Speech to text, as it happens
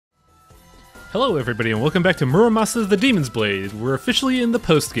Hello everybody and welcome back to Muramasa the Demon's Blade. We're officially in the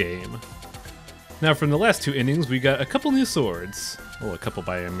post-game. Now from the last two endings we got a couple new swords. Well, a couple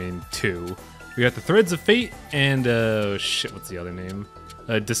by I mean two. We got the Threads of Fate and shit, what's the other name?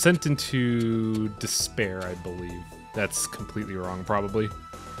 Descent into Despair, I believe. That's completely wrong probably.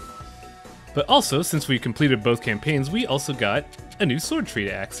 But also, since we completed both campaigns, we also got a new sword tree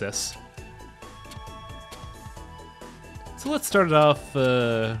to access. So let's start it off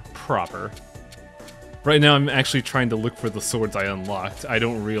proper. Right now I'm actually trying to look for the swords I unlocked. I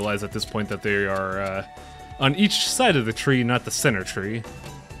don't realize at this point that they are on each side of the tree, not the center tree.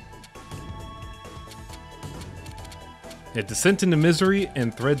 Yeah, Descent into Misery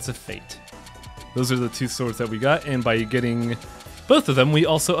and Threads of Fate. Those are the two swords that we got, and by getting both of them, we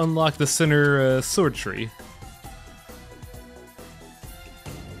also unlock the center sword tree.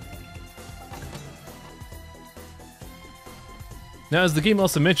 Now, as the game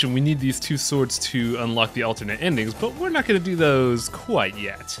also mentioned, we need these two swords to unlock the alternate endings, but we're not going to do those quite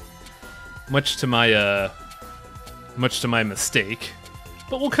yet. Much to my mistake.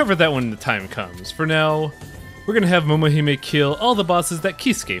 But we'll cover that when the time comes. For now, we're going to have Momohime kill all the bosses that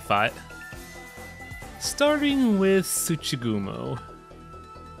Kisuke fought. Starting with Tsuchigumo.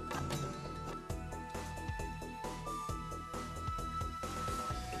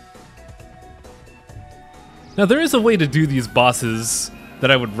 Now there is a way to do these bosses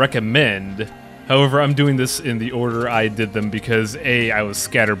that I would recommend. However, I'm doing this in the order I did them because A, I was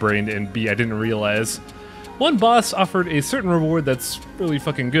scatterbrained, and B, I didn't realize one boss offered a certain reward that's really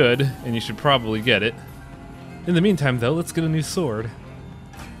fucking good, and you should probably get it. In the meantime though, let's get a new sword.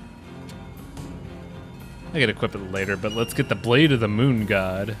 I gotta equip it later, but let's get the Blade of the Moon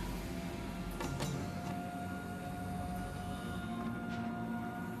God.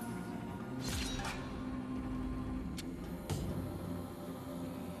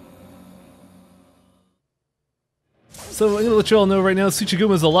 So I'm gonna let you all know right now,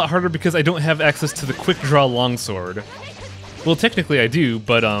 Tsuchigumo is a lot harder because I don't have access to the quick draw longsword. Well, technically I do,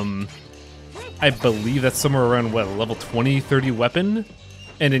 but I believe that's somewhere around what, a level 20-30 weapon?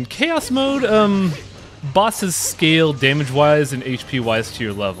 And in chaos mode, bosses scale damage-wise and HP-wise to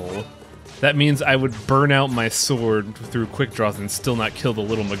your level. That means I would burn out my sword through quick draws and still not kill the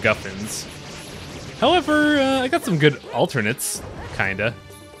little MacGuffins. However, I got some good alternates, kinda.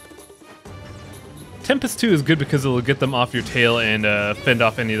 Tempest 2 is good because it'll get them off your tail and fend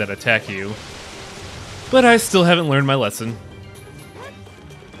off any that attack you. But I still haven't learned my lesson.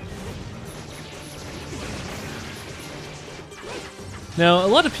 Now, a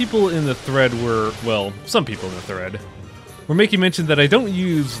lot of people in the thread were, well, some people in the thread, were making mention that I don't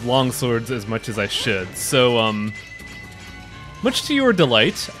use longswords as much as I should. So, much to your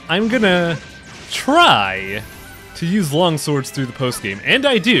delight, I'm gonna try to use longswords through the postgame, and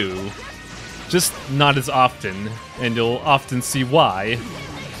I do. Just not as often, and you'll often see why.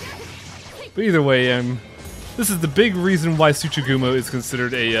 But either way, this is the big reason why Tsuchigumo is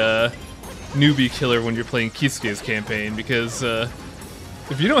considered a newbie killer when you're playing Kisuke's campaign, because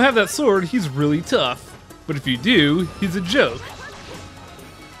if you don't have that sword, he's really tough. But if you do, he's a joke.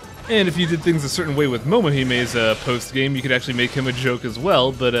 And if you did things a certain way with Momohime's post-game, you could actually make him a joke as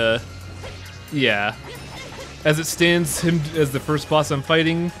well, but yeah. As it stands, him as the first boss I'm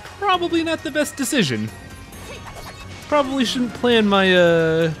fighting, probably not the best decision. Probably shouldn't plan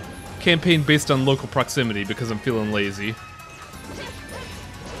my campaign based on local proximity because I'm feeling lazy.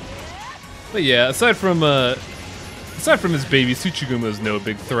 But yeah, aside from his baby, Tsuchigumo is no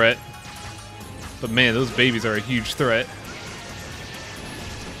big threat. But man, those babies are a huge threat.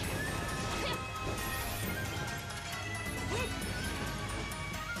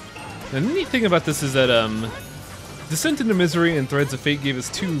 And the neat thing about this is that Descent into Misery and Threads of Fate gave us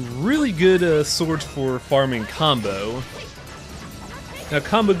two really good swords for farming combo. Now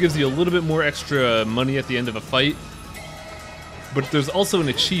combo gives you a little bit more extra money at the end of a fight, but there's also an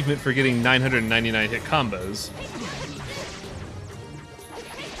achievement for getting 999 hit combos.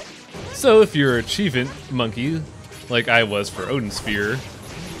 So if you're an achievement monkey, like I was for Odin Sphere,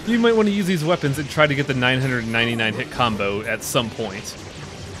 you might want to use these weapons and try to get the 999 hit combo at some point,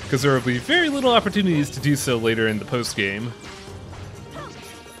 because there will be very little opportunities to do so later in the post-game.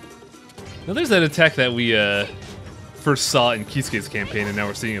 Now there's that attack that we first saw in Kisuke's campaign, and now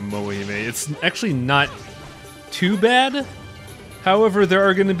we're seeing in Momohime. It's actually not too bad. However, there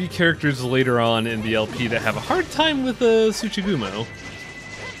are going to be characters later on in the LP that have a hard time with Tsuchigumo.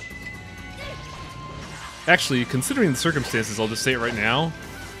 Actually, considering the circumstances, I'll just say it right now.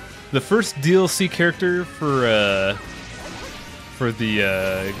 The first DLC character for the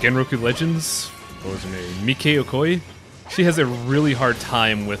Genroku Legends, what was her name? Mike Okoi. She has a really hard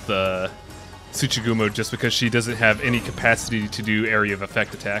time with Tsuchigumo just because she doesn't have any capacity to do area of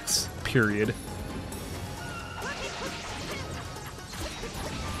effect attacks, period.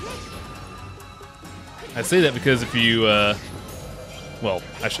 I say that because if you, well,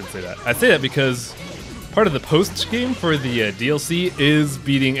 I shouldn't say that. I say that because part of the post-game for the DLC is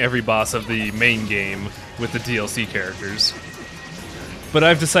beating every boss of the main game with the DLC characters. But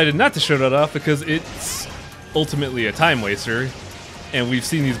I've decided not to show that off because it's ultimately a time waster, and we've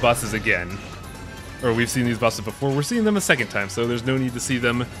seen these bosses again. Or we've seen these bosses before, we're seeing them a second time, so there's no need to see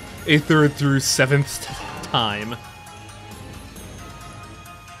them a third through seventh time.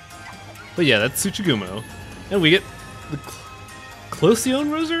 But yeah, that's Tsuchigumo. And we get the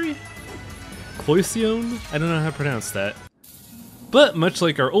Closione Rosary? Closione? I don't know how to pronounce that. But much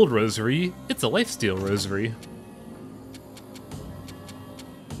like our old rosary, it's a lifesteal rosary.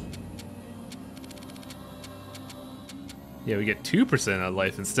 Yeah, we get 2% on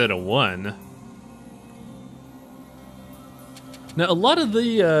life instead of 1. Now, a lot of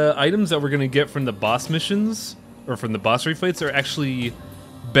the items that we're going to get from the boss missions, or from the boss refights, are actually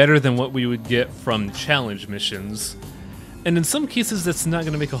better than what we would get from challenge missions. And in some cases, that's not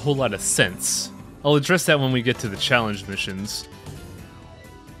going to make a whole lot of sense. I'll address that when we get to the challenge missions.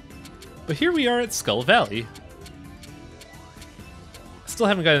 But here we are at Skull Valley. Still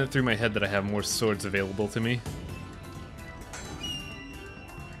haven't gotten it through my head that I have more swords available to me.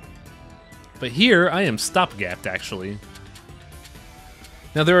 But here, I am stopgapped, actually.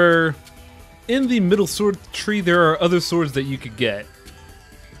 Now in the middle sword tree, there are other swords that you could get.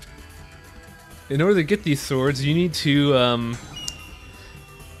 In order to get these swords, you need to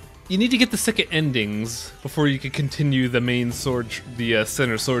get the second endings before you can continue the main sword, the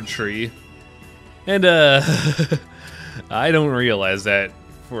center sword tree. And I don't realize that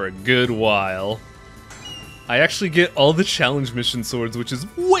for a good while. I actually get all the challenge mission swords, which is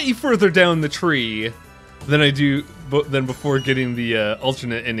way further down the tree than I do than before getting the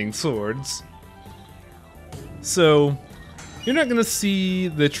alternate ending swords. So you're not gonna see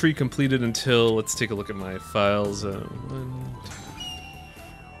the tree completed until, let's take a look at my files. I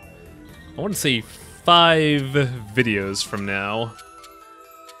want to say 5 videos from now.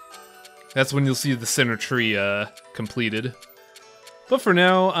 That's when you'll see the center tree completed. But for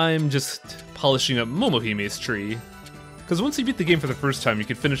now, I'm just polishing up Momohime's tree. Because once you beat the game for the first time, you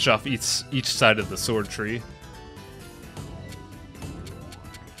can finish off each side of the sword tree.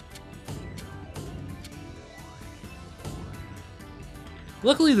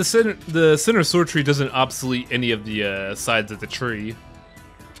 Luckily, the center sword tree doesn't obsolete any of the sides of the tree.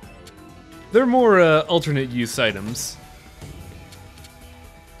 They're more alternate use items.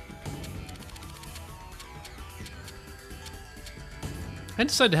 I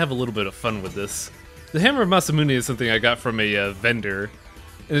decided to have a little bit of fun with this. The Hammer of Masamune is something I got from a vendor,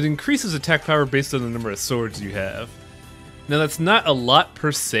 and it increases attack power based on the number of swords you have. Now that's not a lot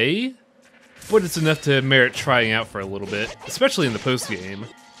per se, but it's enough to merit trying out for a little bit, especially in the post-game.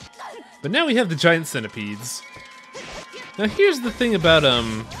 But now we have the giant centipedes. Now here's the thing about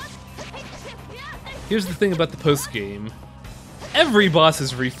the post-game. Every boss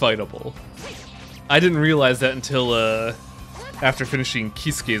is refightable. I didn't realize that until after finishing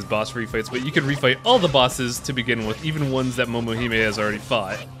Kisuke's boss refights, but you can refight all the bosses to begin with, even ones that Momohime has already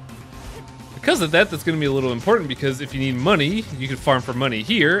fought. Because of that, that's going to be a little important, because if you need money, you can farm for money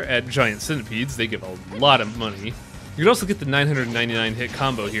here at Giant Centipedes. They give a lot of money. You can also get the 999 hit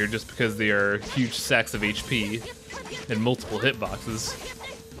combo here just because they are huge sacks of HP and multiple hitboxes.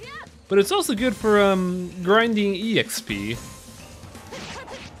 But it's also good for grinding EXP.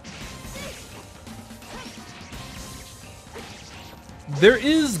 There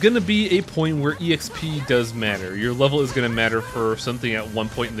is going to be a point where EXP does matter. Your level is going to matter for something at one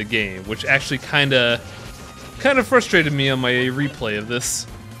point in the game, which actually kind of frustrated me on my replay of this.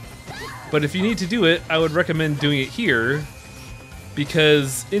 But if you need to do it, I would recommend doing it here,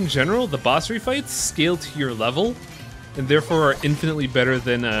 because in general, the boss refights scale to your level, and therefore are infinitely better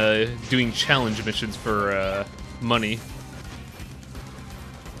than doing challenge missions for money.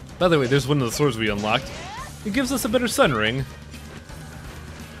 By the way, there's one of the swords we unlocked. It gives us a better sun ring.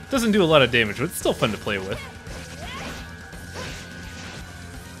 Doesn't do a lot of damage, but it's still fun to play with.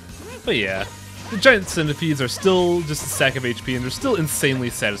 But yeah, the giant centipedes are still just a stack of HP, and they're still insanely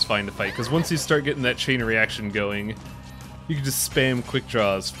satisfying to fight, because once you start getting that chain reaction going, you can just spam quick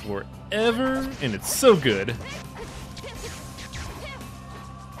draws forever, and it's so good.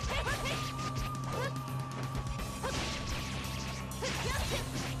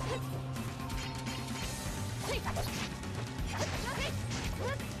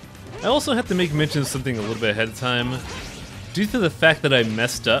 I also have to make mention of something a little bit ahead of time. Due to the fact that I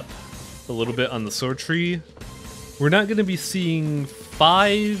messed up a little bit on the sword tree, we're not going to be seeing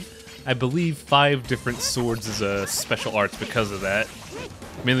I believe 5 different swords as a special arts because of that.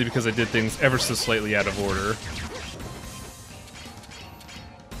 Mainly because I did things ever so slightly out of order.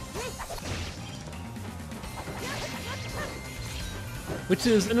 Which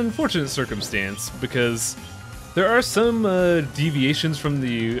is an unfortunate circumstance, because there are some deviations from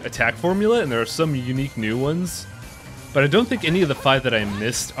the attack formula, and there are some unique new ones. But I don't think any of the 5 that I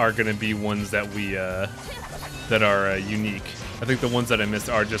missed are going to be ones that that are unique. I think the ones that I missed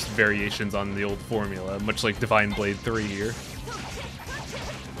are just variations on the old formula, much like Divine Blade 3 here.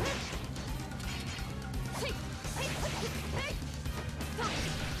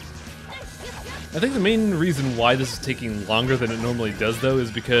 I think the main reason why this is taking longer than it normally does, though, is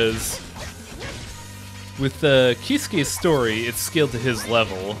because with Kisuke's story, it's scaled to his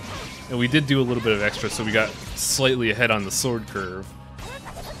level, and we did do a little bit of extra, so we got slightly ahead on the sword curve.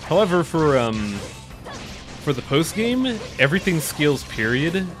 However, for the post-game, everything scales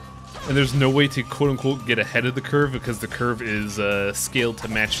period, and there's no way to quote-unquote get ahead of the curve because the curve is scaled to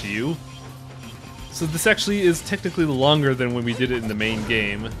match you. So this actually is technically longer than when we did it in the main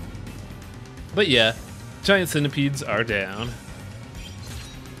game. But yeah, giant centipedes are down.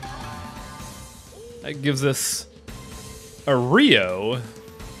 That gives us a Rio.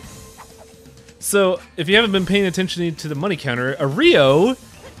 So, if you haven't been paying attention to the money counter, a Rio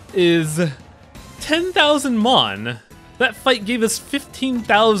is 10,000 mon. That fight gave us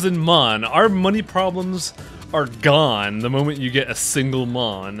 15,000 mon. Our money problems are gone the moment you get a single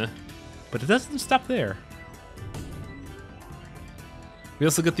mon. But it doesn't stop there. We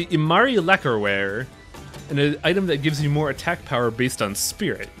also get the Imari Lacquerware, an item that gives you more attack power based on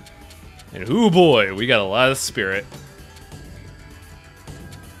spirit. And ooh boy, we got a lot of spirit.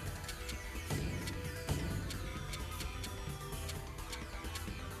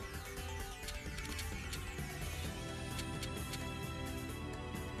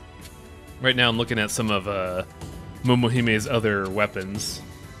 Right now I'm looking at some of Momohime's other weapons.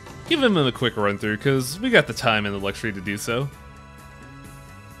 Give him a quick run through, because we got the time and the luxury to do so.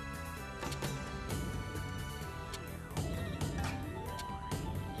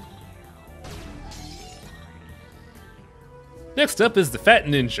 Next up is the Fat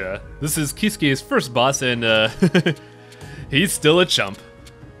Ninja. This is Kisuke's first boss, and he's still a chump.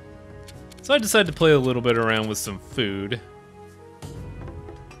 So I decided to play a little bit around with some food.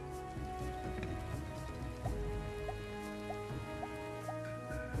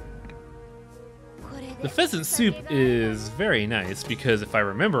 The pheasant soup is very nice because if I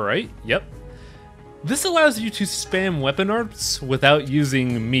remember right, yep, this allows you to spam weapon arts without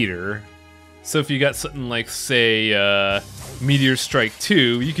using meter. So if you got something like, say, Meteor Strike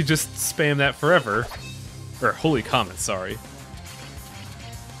 2, you could just spam that forever. Or Holy Comet, sorry.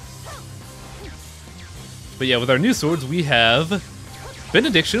 But yeah, with our new swords, we have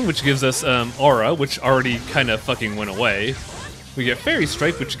Benediction, which gives us Aura, which already kind of fucking went away. We get Fairy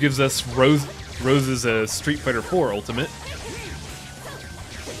Strike, which gives us Rose's Street Fighter IV Ultimate.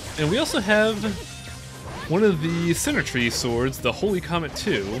 And we also have one of the Symmetry swords, the Holy Comet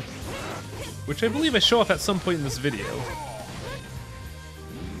 2, which I believe I show off at some point in this video.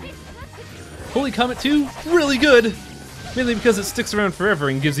 Holy Comet 2, really good! Mainly because it sticks around forever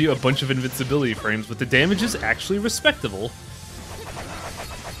and gives you a bunch of invincibility frames, but the damage is actually respectable.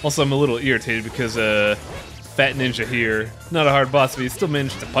 Also, I'm a little irritated because Fat Ninja here, not a hard boss, but he still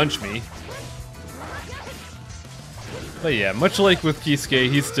managed to punch me. But yeah, much like with Kisuke,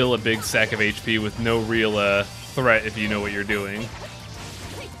 he's still a big sack of HP with no real threat if you know what you're doing.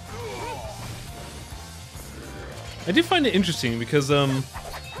 I do find it interesting because,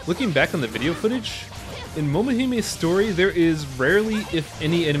 looking back on the video footage, in Momohime's story, there is rarely, if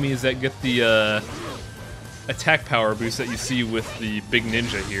any, enemies that get the attack power boost that you see with the big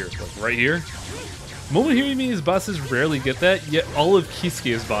ninja here, like right here. Momohime's bosses rarely get that, yet all of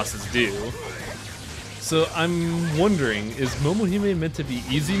Kisuke's bosses do. So I'm wondering, is Momohime meant to be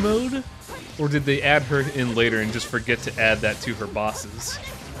easy mode, or did they add her in later and just forget to add that to her bosses?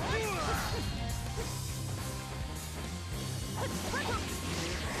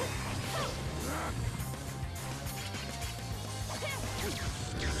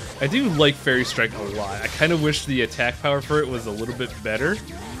 I do like Fairy Strike a lot. I kind of wish the attack power for it was a little bit better.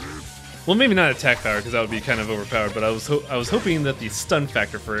 Well, maybe not attack power, because that would be kind of overpowered, but I was hoping that the stun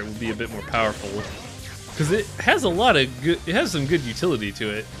factor for it would be a bit more powerful. Because it has a lot of good, it has some good utility to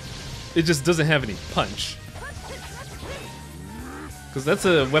it. It just doesn't have any punch. Because that's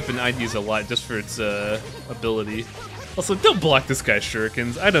a weapon I'd use a lot just for its ability. Also, don't block this guy's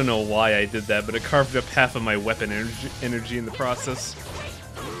shurikens. I don't know why I did that, but it carved up half of my weapon energy in the process.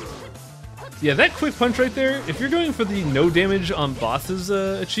 Yeah, that quick punch right there, if you're going for the no damage on bosses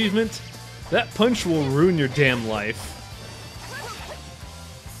achievement, that punch will ruin your damn life.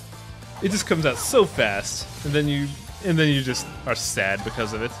 It just comes out so fast, and then you just are sad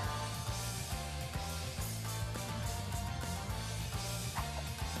because of it.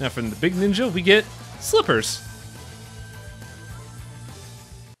 Now from the big ninja, we get slippers.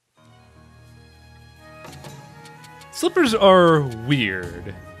 Slippers are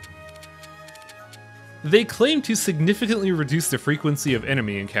weird. They claim to significantly reduce the frequency of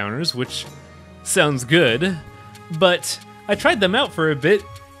enemy encounters, which sounds good, but I tried them out for a bit,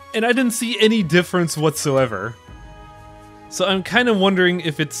 and I didn't see any difference whatsoever. So I'm kind of wondering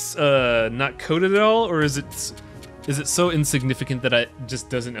if it's not coded at all, or is it so insignificant that it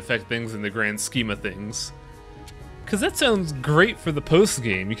just doesn't affect things in the grand scheme of things? Because that sounds great for the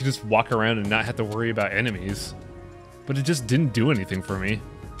post-game. You can just walk around and not have to worry about enemies. But it just didn't do anything for me.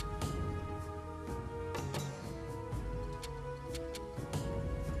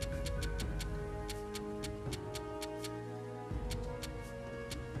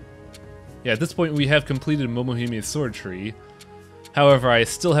 Yeah, at this point we have completed Momohime's sword tree. However, I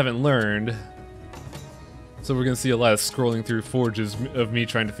still haven't learned. So we're gonna see a lot of scrolling through forges of me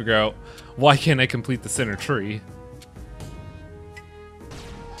trying to figure out why can't I complete the center tree.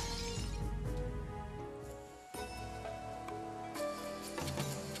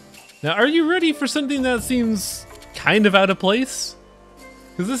 Now, are you ready for something that seems kind of out of place?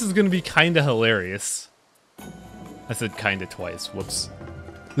 Because this is gonna be kinda hilarious. I said kinda twice, whoops.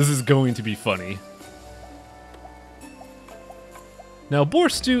 This is going to be funny. Now, Boar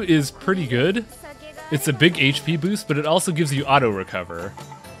Stew is pretty good. It's a big HP boost, but it also gives you auto recover.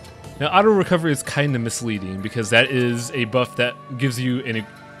 Now, auto recover is kind of misleading because that is a buff that gives you an...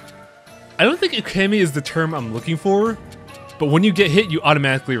 I don't think Ukemi is the term I'm looking for, but when you get hit, you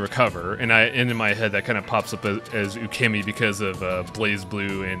automatically recover. And in my head, that kind of pops up as Ukemi because of Blaze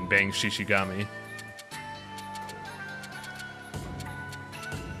Blue and Bang Shishigami.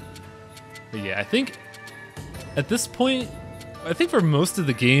 But yeah, I think at this point, I think for most of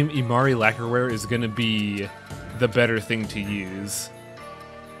the game, Imari Lacquerware is going to be the better thing to use.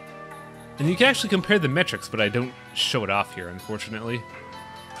 And you can actually compare the metrics, but I don't show it off here, unfortunately.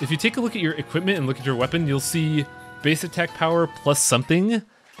 If you take a look at your equipment and look at your weapon, you'll see base attack power plus something.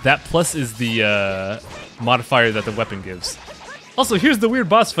 That plus is the modifier that the weapon gives. Also, here's the weird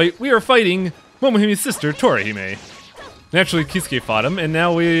boss fight. We are fighting Momohime's sister, Torihime. Naturally, Kisuke fought him, and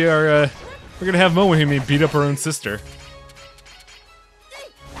now we're gonna have Momohime beat up her own sister.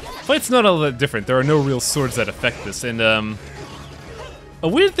 Fight's not all that different. There are no real swords that affect this, and a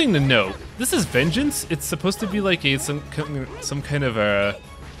weird thing to note. This is Vengeance. It's supposed to be like some kind of a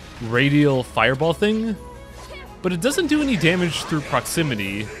radial fireball thing, but it doesn't do any damage through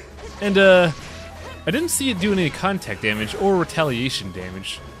proximity, and I didn't see it do any contact damage or retaliation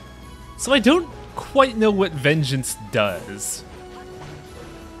damage. So I don't quite know what Vengeance does.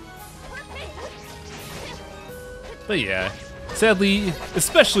 But yeah, sadly,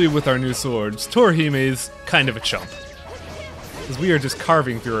 especially with our new swords, Torihime's kind of a chump. As we are just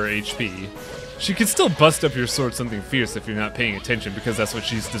carving through her HP. She can still bust up your sword something fierce if you're not paying attention, because that's what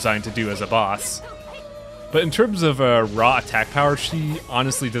she's designed to do as a boss. But in terms of raw attack power, she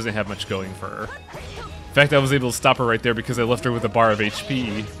honestly doesn't have much going for her. In fact, I was able to stop her right there because I left her with a bar of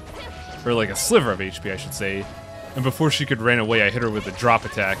HP. Or like a sliver of HP, I should say. And before she could run away, I hit her with a drop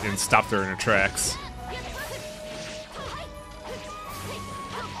attack and stopped her in her tracks.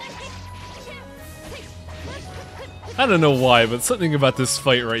 I don't know why, but something about this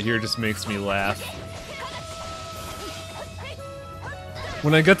fight right here just makes me laugh.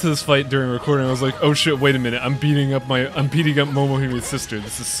 When I got to this fight during recording, I was like, oh shit, wait a minute, I'm beating up Momohime's sister.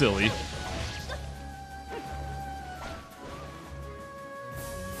 This is silly.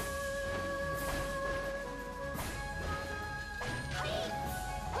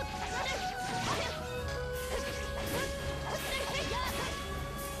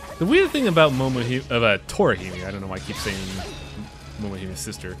 The weird thing about Torihime, I don't know why I keep saying Momohime's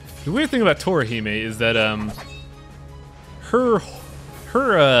sister. The weird thing about Torihime is that her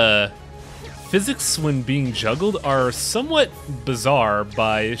physics when being juggled are somewhat bizarre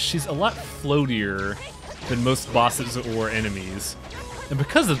by she's a lot floatier than most bosses or enemies. And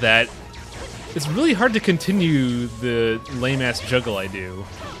because of that, it's really hard to continue the lame-ass juggle I do.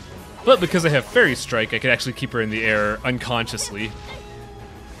 But because I have Fairy Strike, I can actually keep her in the air unconsciously.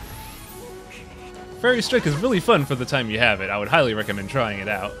 Fairy Strike is really fun for the time you have it. I would highly recommend trying it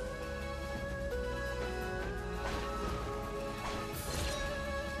out.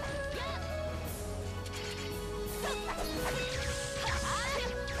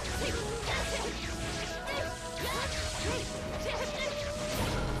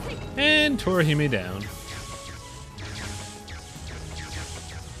 And Torihime down.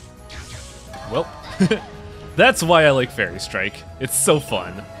 Well, that's why I like Fairy Strike. It's so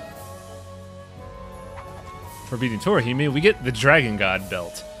fun. For beating Torihime, we get the Dragon God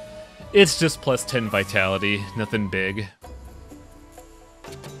belt. It's just plus 10 vitality, nothing big.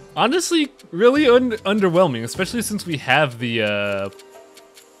 Honestly, really underwhelming, especially since we have the,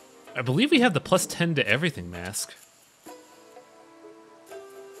 I believe we have the plus 10 to everything mask.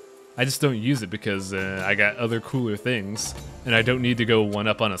 I just don't use it because I got other cooler things, and I don't need to go one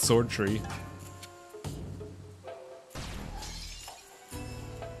up on a sword tree.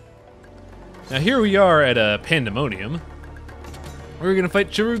 Now here we are at a Pandemonium. We're gonna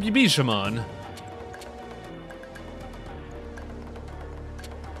fight Chirugi Bishamon.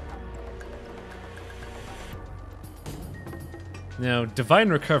 Now, Divine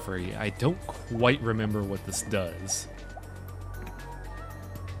Recovery, I don't quite remember what this does.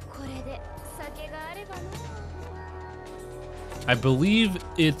 I believe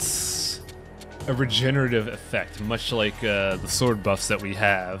it's a regenerative effect, much like the sword buffs that we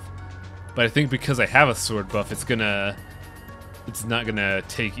have. But I think because I have a sword buff, it's not gonna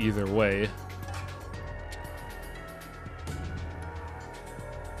take either way.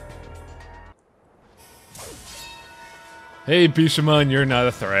 Hey Bishamon, you're not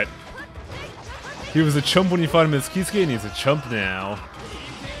a threat. He was a chump when you fought him as Kisuke, and he's a chump now.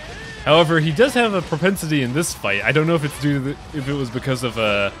 However, he does have a propensity in this fight. I don't know if it's if it was because of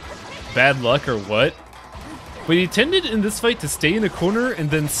bad luck or what. But he tended in this fight to stay in a corner and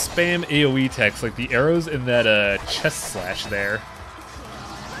then spam AoE attacks like the arrows in that chest slash there.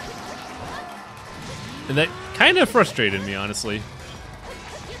 And that kind of frustrated me, honestly.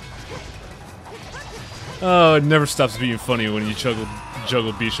 Oh, it never stops being funny when you juggle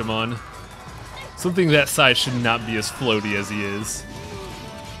Bishamon. Something that size should not be as floaty as he is.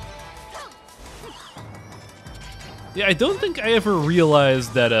 Yeah, I don't think I ever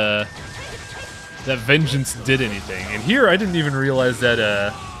realized that that Vengeance did anything. And here I didn't even realize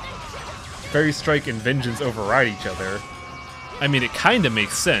that Fairy Strike and Vengeance override each other. I mean, it kind of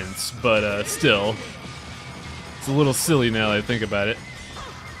makes sense, but still. It's a little silly now that I think about it.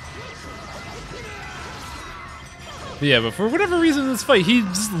 But yeah, but for whatever reason in this fight, he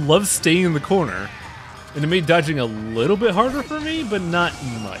just loves staying in the corner. And it made dodging a little bit harder for me, but not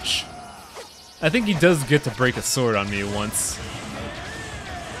much. I think he does get to break a sword on me once.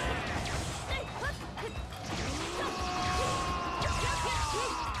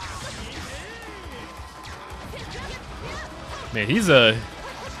 Man, he's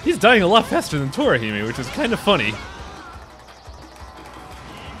dying a lot faster than Torihime, which is kind of funny.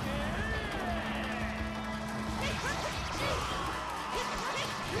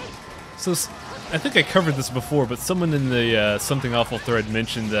 So, I think I covered this before, but someone in the Something Awful thread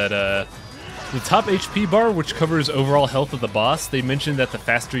mentioned that the top HP bar, which covers overall health of the boss, they mentioned that the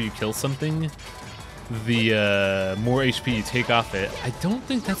faster you kill something, the more HP you take off it. I don't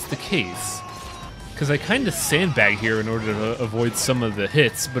think that's the case, because I kind of sandbag here in order to avoid some of the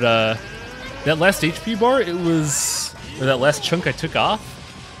hits, but that last HP bar, or that last chunk I took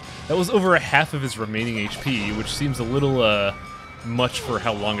off, that was over a half of his remaining HP, which seems a little much for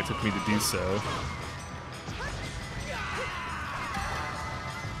how long it took me to do so.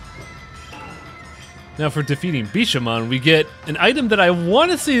 Now for defeating Bishamon, we get an item that I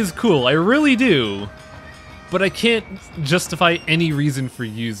want to say is cool, I really do, but I can't justify any reason for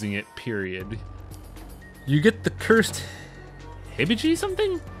using it, period. You get the cursed Hibiji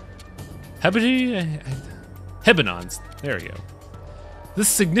something? Hibiji? Hebinons. There we go. This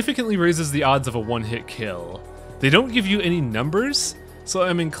significantly raises the odds of a one-hit kill. They don't give you any numbers, so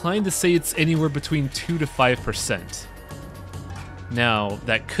I'm inclined to say it's anywhere between 2 to 5%. Now,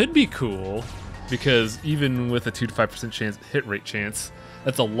 that could be cool, because even with a 2 to 5% hit rate chance,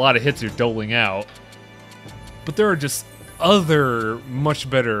 that's a lot of hits you're doling out. But there are just other much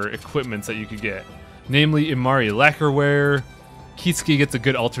better equipments that you could get. Namely, Imari Lacquerware. Kisuke gets a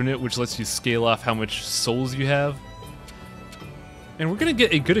good alternate, which lets you scale off how much souls you have. And we're gonna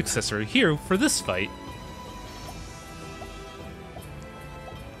get a good accessory here for this fight.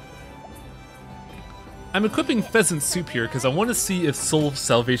 I'm equipping Pheasant Soup here because I want to see if Soul of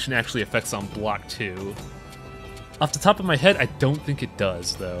Salvation actually affects on block 2. Off the top of my head, I don't think it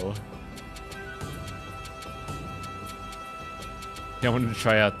does, though. Yeah, I wanted to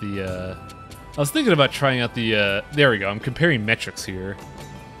try out the, I was thinking about trying out the, there we go, I'm comparing metrics here.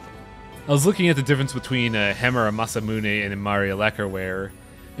 I was looking at the difference between Hammer Masamune and Imari Lacquerware,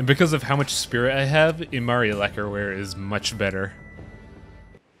 and because of how much spirit I have, Imari Lacquerware is much better.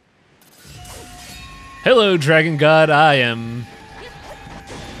 Hello, Dragon God, I am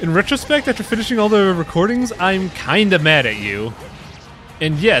In retrospect, after finishing all the recordings, I'm kinda mad at you.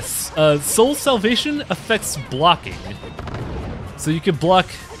 And yes, Soul Salvation affects blocking. So you can block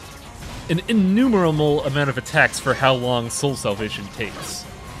an innumerable amount of attacks for how long Soul Salvation takes.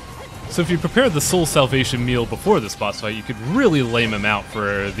 So if you prepare the Soul Salvation meal before this boss fight, you could really lame him out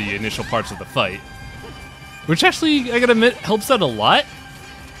for the initial parts of the fight. Which actually, I gotta admit, helps out a lot.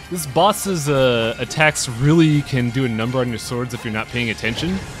 This boss's attacks really can do a number on your swords if you're not paying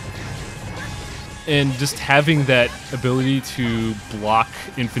attention. And just having that ability to block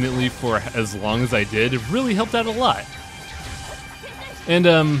infinitely for as long as I did really helped out a lot. And,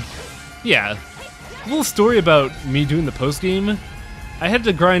 yeah. A little story about me doing the post-game. I had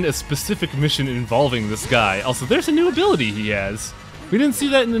to grind a specific mission involving this guy. Also, there's a new ability he has. We didn't see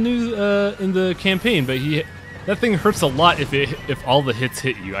that in the new, in the campaign, but that thing hurts a lot if all the hits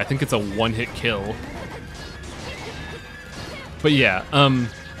hit you. I think it's a one-hit kill. But yeah,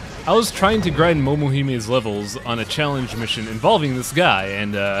 I was trying to grind Momohime's levels on a challenge mission involving this guy,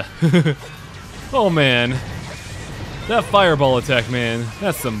 and oh man, that fireball attack, man,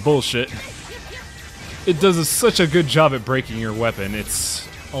 that's some bullshit. It does such a good job at breaking your weapon, it's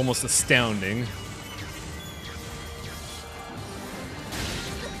almost astounding.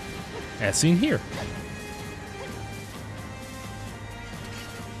 As seen here.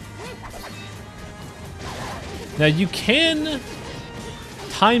 Now you can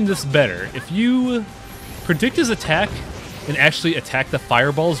time this better. If you predict his attack and actually attack the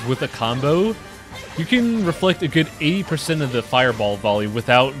fireballs with a combo, you can reflect a good 80% of the fireball volley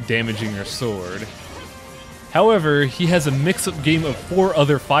without damaging your sword. However, he has a mix-up game of 4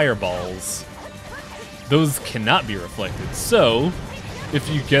 other fireballs. Those cannot be reflected, so if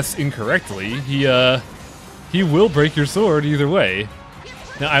you guess incorrectly, he will break your sword either way.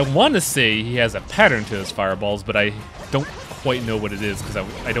 Now, I want to say he has a pattern to his fireballs, but I don't quite know what it is because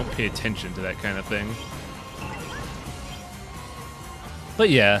I don't pay attention to that kind of thing. But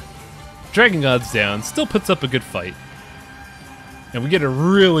yeah, Dragon God's down, still puts up a good fight. And we get a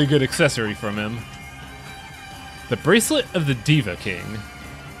really good accessory from him. The Bracelet of the Diva King.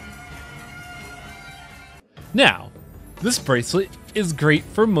 Now, this bracelet is great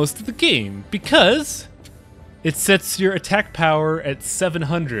for most of the game because it sets your attack power at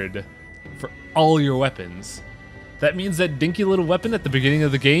 700 for all your weapons. That means that dinky little weapon at the beginning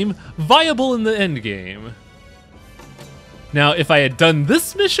of the game, viable in the end game. Now, if I had done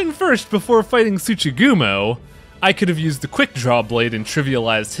this mission first before fighting Tsuchigumo, I could have used the Quick Draw Blade and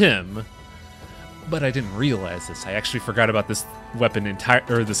trivialized him. But I didn't realize this. I actually forgot about this weapon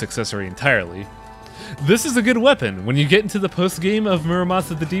this accessory entirely. This is a good weapon. When you get into the post-game of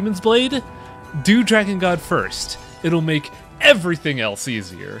Muramasa the Demon's Blade, do Dragon God first. It'll make everything else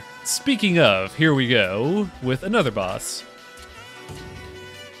easier. Speaking of, here we go with another boss.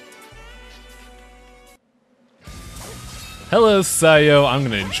 Hello, Sayo. I'm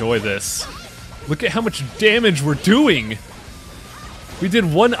gonna enjoy this. Look at how much damage we're doing. We did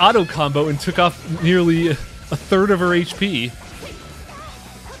one auto combo and took off nearly a third of her HP.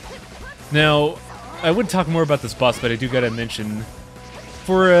 Now, I would talk more about this boss, but I do gotta mention,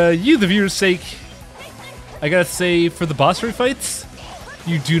 for you, the viewer's sake, I gotta say, for the boss Refights,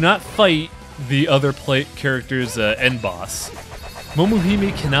 you do not fight the other character's end boss.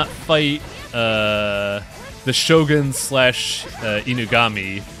 Momohime cannot fight the Shogun /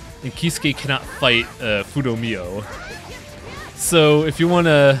 Inugami, and Kisuke cannot fight Fudomio. So if you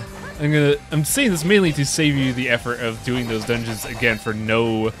wanna, I'm saying this mainly to save you the effort of doing those dungeons again for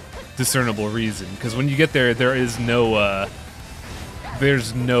no discernible reason, because when you get there, there's no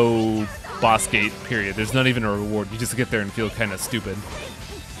boss gate, period. There's not even a reward. You just get there and feel kind of stupid.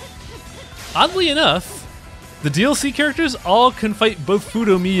 Oddly enough, the DLC characters all can fight both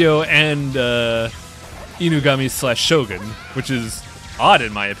Fudomio and Inugami / Shogun, which is odd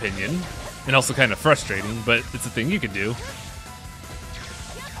in my opinion, and also kind of frustrating, but it's a thing you can do.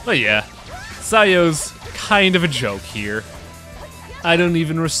 But yeah, Sayo's kind of a joke here. I don't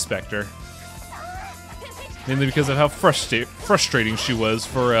even respect her. Mainly because of how frustrating she was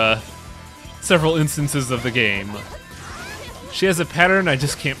for several instances of the game. She has a pattern, I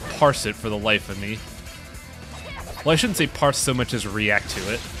just can't parse it for the life of me. Well, I shouldn't say parse so much as react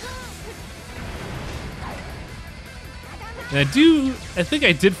to it. And I think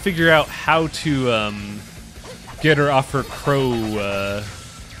I did figure out how to get her off her crow,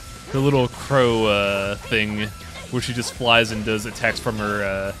 her little crow thing, where she just flies and does attacks from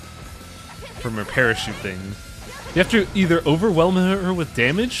her parachute thing. You have to either overwhelm her with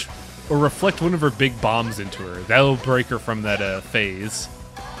damage or reflect one of her big bombs into her. That'll break her from that phase.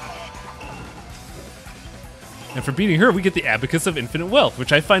 And for beating her, we get the Abacus of Infinite Wealth,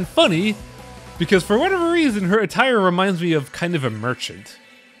 which I find funny because for whatever reason, her attire reminds me of kind of a merchant.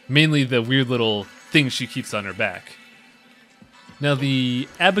 Mainly the weird little thing she keeps on her back. Now the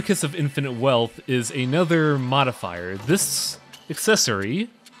Abacus of Infinite Wealth is another modifier. This accessory,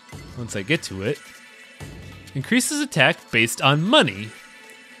 once I get to it, increases attack based on money.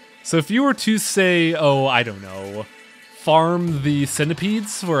 So if you were to say, oh, I don't know, farm the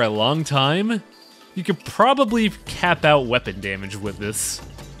centipedes for a long time, you could probably cap out weapon damage with this.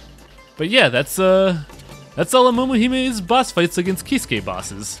 But yeah, that's all of Momohime's boss fights against Kisuke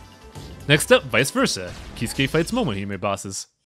bosses. Next up, vice versa. Kisuke fights Momohime bosses.